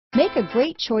Make a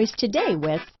great choice today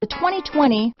with the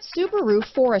 2020 Subaru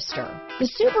Forester. The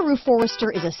Subaru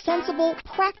Forester is a sensible,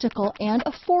 practical, and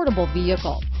affordable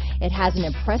vehicle. It has an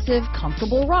impressive,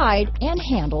 comfortable ride and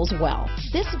handles well.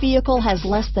 This vehicle has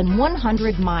less than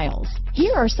 100 miles.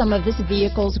 Here are some of this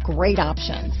vehicle's great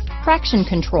options: traction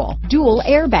control, dual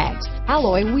airbags,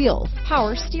 alloy wheels,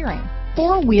 power steering,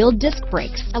 four-wheel disc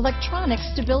brakes, electronic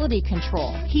stability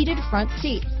control, heated front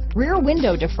seats, rear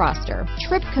window defroster,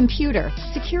 trip computer,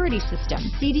 security system,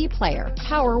 CD player,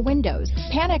 power windows,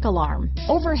 panic alarm,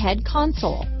 overhead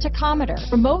console, tachometer,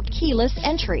 remote keyless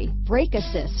entry, brake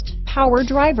assist, power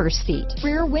driver's seat,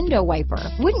 rear window wiper.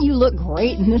 Wouldn't you look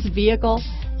great in this vehicle?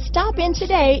 Stop in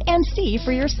today and see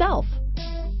for yourself.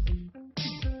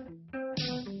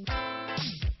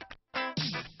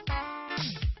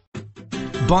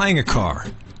 Buying a car,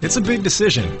 it's a big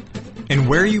decision, and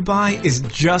where you buy is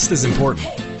just as important.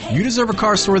 You deserve a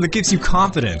car store that gives you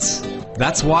confidence.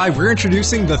 That's why we're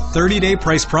introducing the 30-day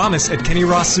price promise at Kenny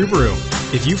Ross Subaru.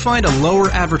 If you find a lower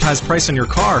advertised price on your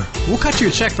car, we'll cut you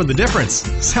a check for the difference.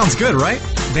 Sounds good, right?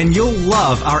 Then you'll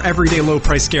love our everyday low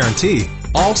price guarantee,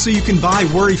 all so you can buy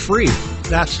worry-free.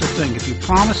 That's the thing. If you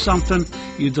promise something,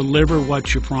 you deliver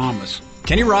what you promise.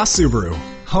 Kenny Ross Subaru,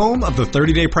 home of the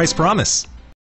 30-day price promise.